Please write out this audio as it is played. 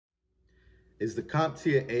Is the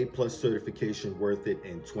CompTIA A+ certification worth it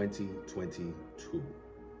in 2022?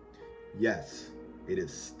 Yes, it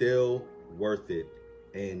is still worth it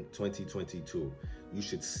in 2022. You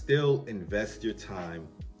should still invest your time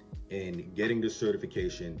in getting the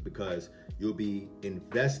certification because you'll be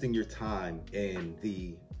investing your time in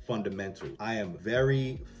the fundamentals. I am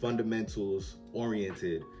very fundamentals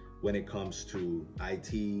oriented when it comes to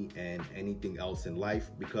IT and anything else in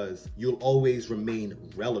life, because you'll always remain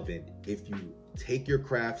relevant if you take your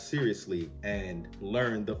craft seriously and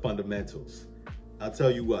learn the fundamentals. I'll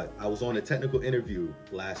tell you what, I was on a technical interview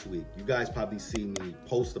last week. You guys probably see me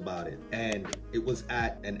post about it, and it was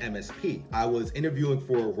at an MSP. I was interviewing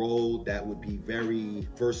for a role that would be very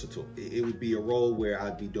versatile. It would be a role where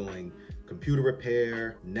I'd be doing computer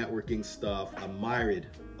repair, networking stuff, a myriad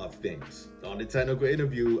of things. On the technical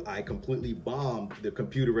interview, I completely bombed the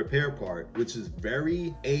computer repair part, which is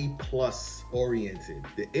very A+ oriented.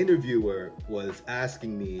 The interviewer was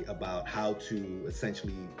asking me about how to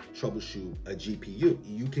essentially troubleshoot a GPU.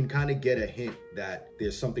 You can kind of get a hint that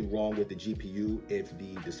there's something wrong with the GPU if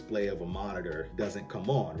the display of a monitor doesn't come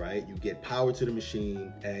on, right? You get power to the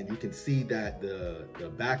machine and you can see that the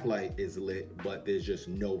backlight is lit, but there's just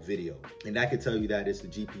no video. And that could tell you that it's the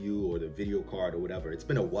GPU or the video card or whatever. It's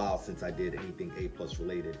been a while since I did anything A+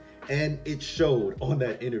 related, and it showed on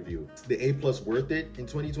that interview. Is the A+ worth it in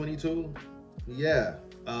 2022? Yeah.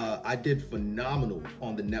 I did phenomenal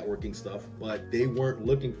on the networking stuff, but they weren't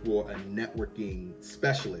looking for a networking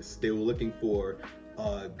specialist. They were looking for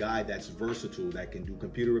a guy that's versatile, that can do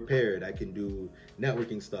computer repair, that can do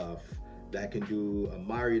networking stuff, that can do a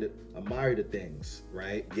myriad of things,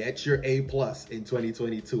 right? Get your A+ in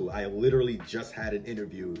 2022. I literally just had an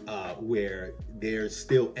interview where they're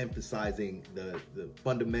still emphasizing the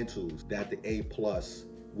fundamentals that the A+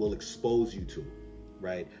 will expose you to,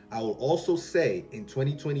 right? I will also say in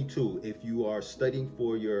 2022, if you are studying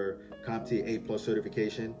for your CompTIA A+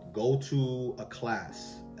 certification, go to a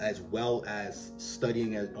class as well as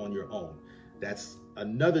studying on your own. That's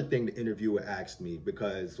another thing the interviewer asked me,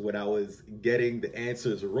 because when I was getting the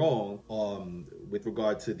answers wrong with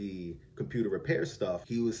regard to the computer repair stuff,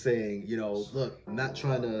 he was saying, you know, look, I'm not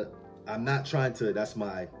trying to, that's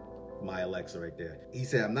my Alexa right there. He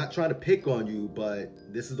said, I'm not trying to pick on you, but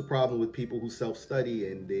this is the problem with people who self-study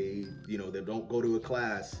and they don't go to a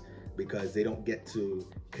class because they don't get to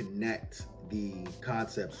connect the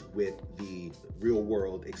concepts with the real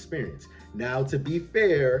world experience. Now, to be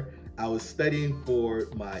fair, I was studying for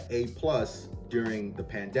my A+ during the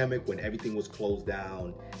pandemic when everything was closed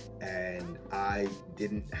down and I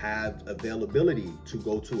didn't have availability to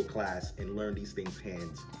go to a class and learn these things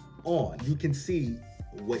hands-on. You can see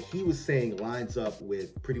what he was saying lines up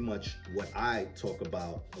with pretty much what I talk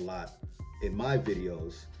about a lot in my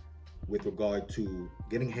videos with regard to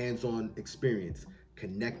getting hands-on experience,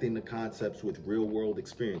 connecting the concepts with real-world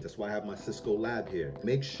experience. That's why I have my Cisco lab here.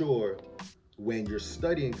 Make sure when you're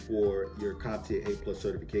studying for your CompTIA A+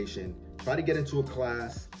 certification, try to get into a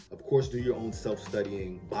class. Of course, do your own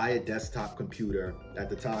self-studying. Buy a desktop computer. At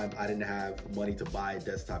the time, I didn't have money to buy a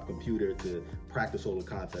desktop computer to practice all the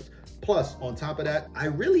concepts. Plus, on top of that, I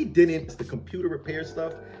really didn't. The computer repair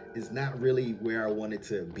stuff is not really where I wanted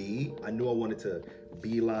to be. I knew I wanted to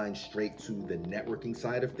beeline straight to the networking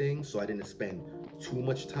side of things, so I didn't spend too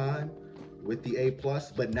much time with the A+,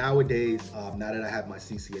 but nowadays, now that I have my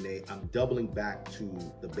CCNA, I'm doubling back to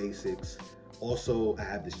the basics. Also, I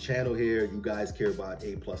have this channel here. You guys care about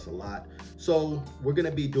A+ a lot. So we're gonna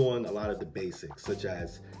be doing a lot of the basics, such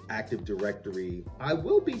as Active Directory. I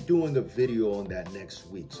will be doing a video on that next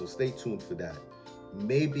week, so stay tuned for that.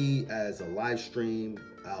 Maybe as a live stream,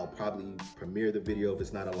 I'll probably premiere the video if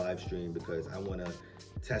it's not a live stream, because I wanna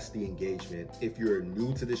test the engagement. If you're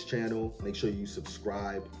new to this channel, make sure you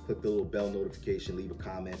subscribe, click the little bell notification, leave a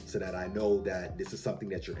comment so that I know that this is something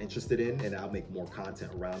that you're interested in, and I'll make more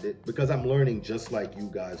content around it, because I'm learning just like you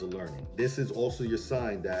guys are learning. This is also your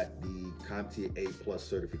sign that the CompTIA A+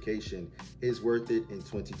 certification is worth it in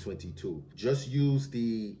 2022. Just use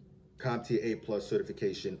the CompTIA A+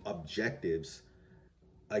 certification objectives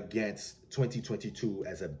against 2022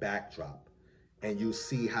 as a backdrop, and you'll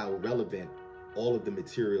see how relevant all of the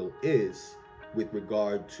material is with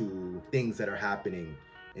regard to things that are happening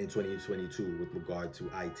in 2022 with regard to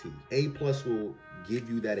IT. A+ will give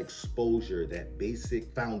you that exposure, that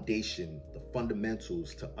basic foundation, the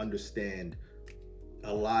fundamentals to understand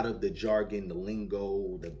a lot of the jargon, the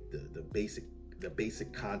lingo, the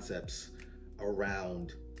basic concepts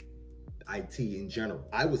around IT in general.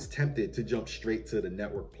 I was tempted to jump straight to the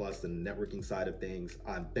Network Plus and the networking side of things.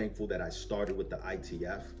 I'm thankful that I started with the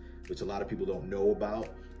ITF, which a lot of people don't know about,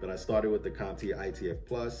 but I started with the CompTIA ITF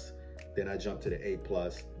Plus, then I jumped to the A+,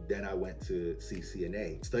 then I went to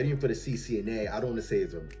CCNA. Studying for the CCNA, I don't want to say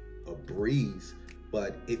it's a breeze,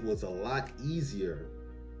 but it was a lot easier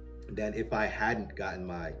than if I hadn't gotten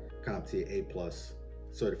my CompTIA A+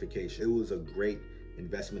 certification. It was a great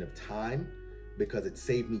investment of time because it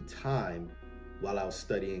saved me time while I was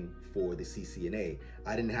studying for the CCNA.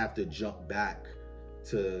 I didn't have to jump back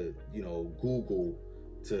to, Google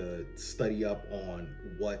to study up on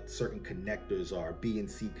what certain connectors are, B and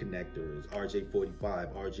C connectors,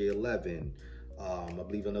 RJ45, RJ11, I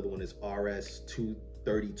believe another one is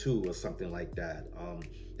RS232 or something like that.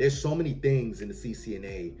 There's so many things in the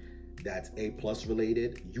CCNA that's A+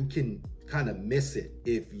 related. You can kind of miss it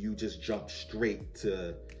if you just jump straight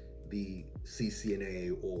to the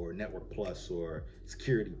CCNA or Network Plus or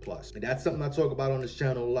Security Plus. And that's something I talk about on this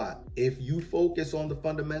channel a lot. If you focus on the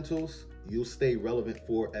fundamentals, you'll stay relevant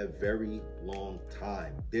for a very long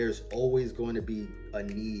time. There's always going to be a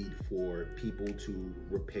need for people to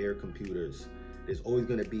repair computers. There's always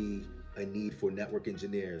going to be a need for network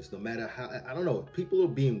engineers. No matter how, I don't know, people are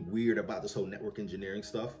being weird about this whole network engineering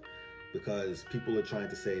stuff because people are trying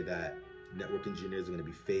to say that network engineers are going to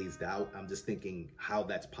be phased out. I'm just thinking how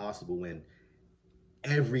that's possible when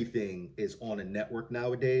everything is on a network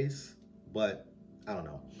nowadays. But I don't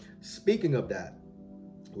know. Speaking of that,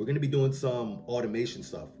 we're going to be doing some automation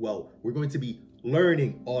stuff. Well, we're going to be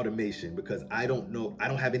learning automation because I don't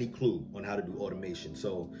have any clue on how to do automation.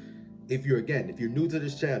 So if you're new to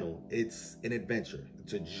this channel, it's an adventure.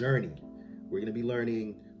 It's a journey. We're going to be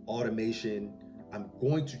learning automation. I'm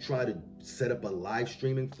going to try to set up a live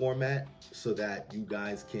streaming format so that you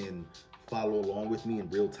guys can follow along with me in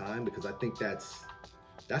real time, because I think that's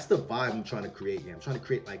the vibe I'm trying to create here. I'm trying to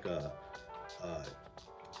create like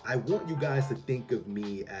I want you guys to think of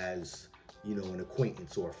me as, an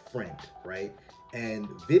acquaintance or a friend, right? And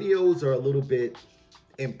videos are a little bit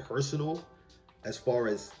impersonal as far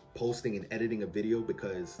as posting and editing a video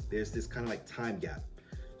because there's this kind of like time gap.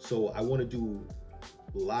 So I want to do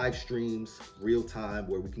live streams, real time,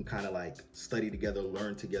 where we can kind of like study together,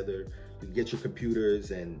 learn together. You can get your computers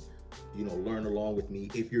and, learn along with me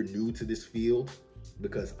if you're new to this field,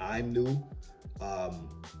 because I'm new.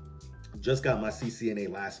 Just got my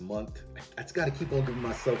CCNA last month. I just got to keep on giving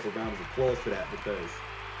myself a round of applause for that because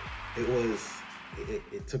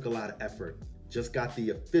it took a lot of effort. Just got the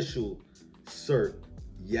official cert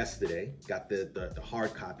yesterday. Got the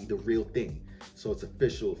hard copy, the real thing. So it's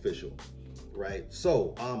official, right?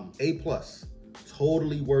 So A+,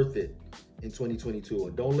 totally worth it in 2022,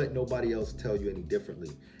 and don't let nobody else tell you any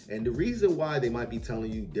differently. And the reason why they might be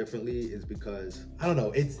telling you differently is because, I don't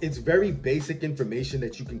know, it's very basic information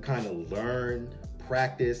that you can kind of learn,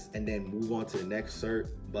 practice, and then move on to the next cert.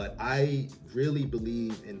 But I really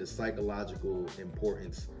believe in the psychological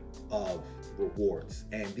importance of rewards.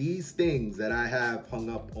 And these things that I have hung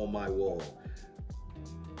up on my wall,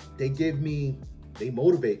 they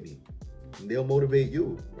motivate me. And they'll motivate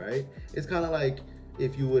you, right? It's kind of like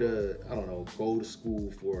if you were to, I don't know, go to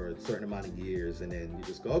school for a certain amount of years and then you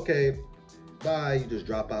just go, okay, bye, you just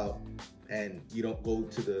drop out and you don't go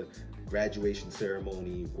to the graduation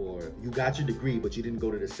ceremony, or you got your degree, but you didn't go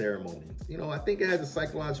to the ceremony. I think it has a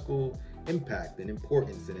psychological impact and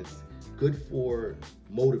importance, and it's good for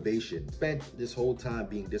motivation. Spent this whole time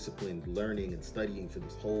being disciplined, learning and studying for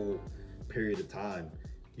this whole period of time.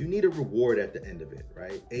 You need a reward at the end of it,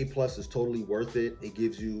 right? A+ is totally worth it. It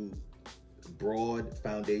gives you broad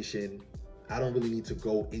foundation. I don't really need to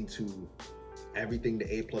go into everything the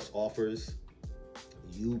A+ offers.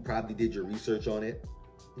 You probably did your research on it.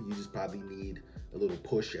 You just probably need a little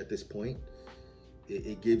push at this point.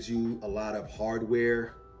 It gives you a lot of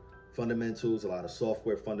hardware fundamentals, a lot of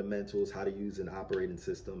software fundamentals, how to use an operating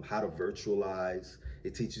system, how to virtualize.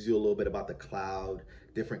 It teaches you a little bit about the cloud,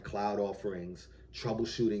 different cloud offerings,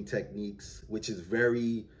 troubleshooting techniques, which is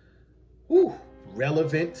very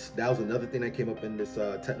relevant. That was another thing that came up in this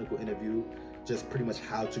technical interview, just pretty much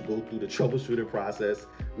how to go through the troubleshooting process,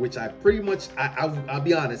 which I pretty much, I'll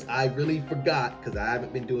be honest, I really forgot because I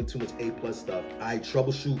haven't been doing too much A+ stuff. I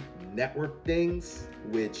troubleshoot network things,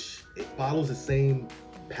 which it follows the same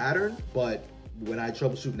pattern, but when I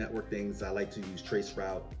troubleshoot network things, I like to use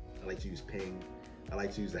traceroute, I like to use ping, I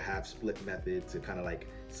like to use the half split method to kind of like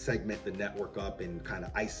segment the network up and kind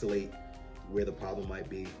of isolate where the problem might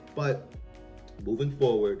be. But moving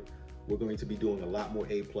forward, we're going to be doing a lot more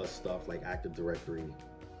A+ stuff like Active Directory.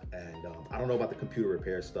 And I don't know about the computer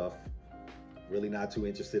repair stuff. Really not too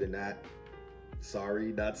interested in that.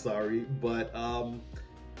 Sorry, not sorry. But,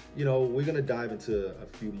 we're going to dive into a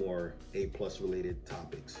few more A+ related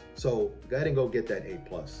topics. So go ahead and go get that A+.